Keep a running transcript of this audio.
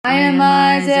I am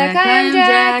Isaac, I am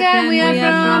Jack, and we are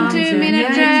from 2 Minute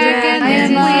Jack, and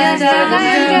this is Isaac, I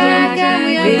am Jack, and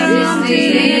we are from 2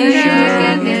 Minute Jack,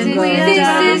 and this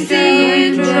is the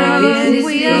intro,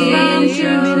 we are from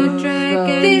 2 Minute Jack,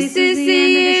 this is the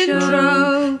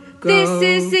intro, this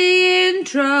is the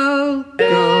intro.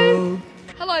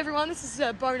 Hello everyone, this is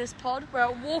a bonus pod. We're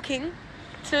walking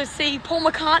to see Paul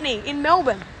McCartney in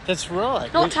Melbourne. That's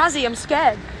right. Not Tassie, I'm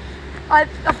scared.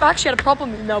 I've actually had a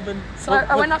problem in Melbourne. So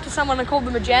I went up to someone and called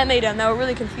them a jam eater and they were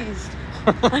really confused.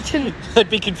 I didn't... They'd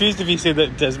be confused if you said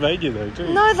that Tasmania though,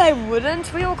 too. No, they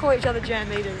wouldn't. We all call each other jam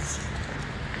eaters.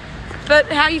 But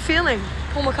how are you feeling,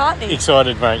 Paul McCartney?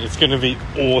 Excited, mate. It's going to be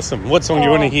awesome. What song do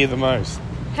you want to hear the most?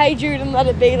 Hey Jude and Let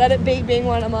It Be being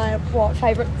one of my,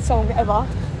 favourite song ever.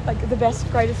 Like the best,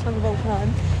 greatest song of all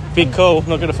time. Big call.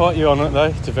 Not going to fight you on it though.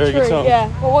 It's a very good song. Yeah.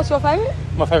 Well, what's your favourite?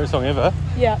 My favourite song ever.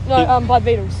 Yeah. No, by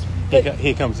the Beatles.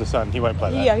 Here Comes the Sun. He won't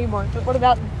play that. Yeah, he won't. But what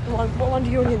about the one? What one do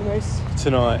you want to hear the most?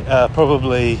 Tonight,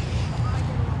 probably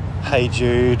Hey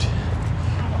Jude,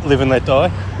 Live and Let Die.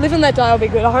 Live and Let Die will be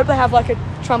good. I hope they have like a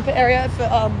trumpet area for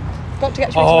Got to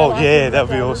Get Through to My Life. Yeah, that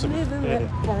would be awesome. Live and let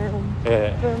down.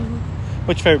 Yeah.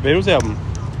 What's your favourite Beatles album?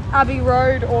 Abbey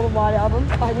Road or the White Album.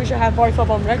 I wish I had both of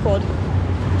them on record.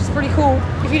 Which is pretty cool.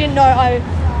 If you didn't know, I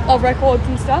love records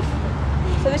and stuff.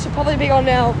 So this should probably be on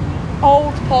our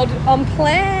old pod,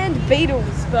 unplanned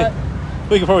Beatles, but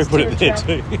we could probably put it there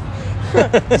too.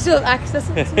 Still have access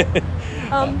to it.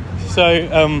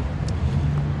 So,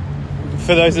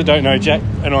 for those that don't know, Jack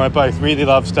and I both really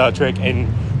love Star Trek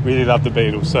and really love the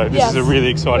Beatles. So this is a really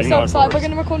exciting night for us. We're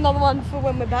going to record another one for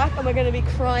when we're back, and we're going to be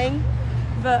crying.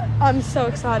 But I'm so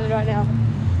excited right now.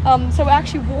 So we're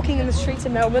actually walking in the streets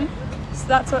of Melbourne. So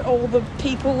that's what all the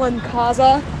people and cars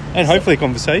are. And hopefully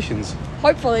conversations.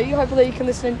 Hopefully you can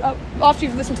listen, after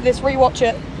you've listened to this, rewatch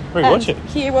it. Rewatch it.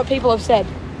 Hear what people have said.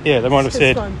 Yeah, they might have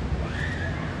said...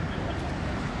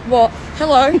 What?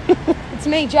 Hello, it's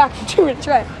me, Jack, from 2 Minute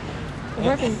Track. I'm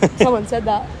hoping someone said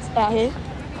that out here.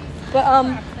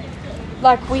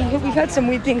 But, we've heard some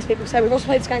weird things people say. We've also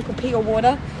played this game called Pea or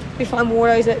Water. We find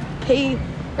water, is it pea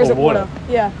or is it water?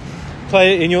 Yeah.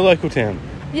 Play it in your local town.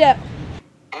 Yeah.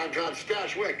 I'm John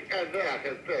Stashwick, and that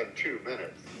has been 2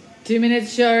 minutes. 2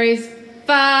 minutes sure is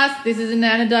fast. This is an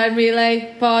Anodyne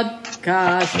Relay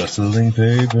podcast. Rustling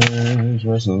papers,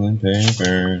 rustling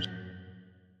papers.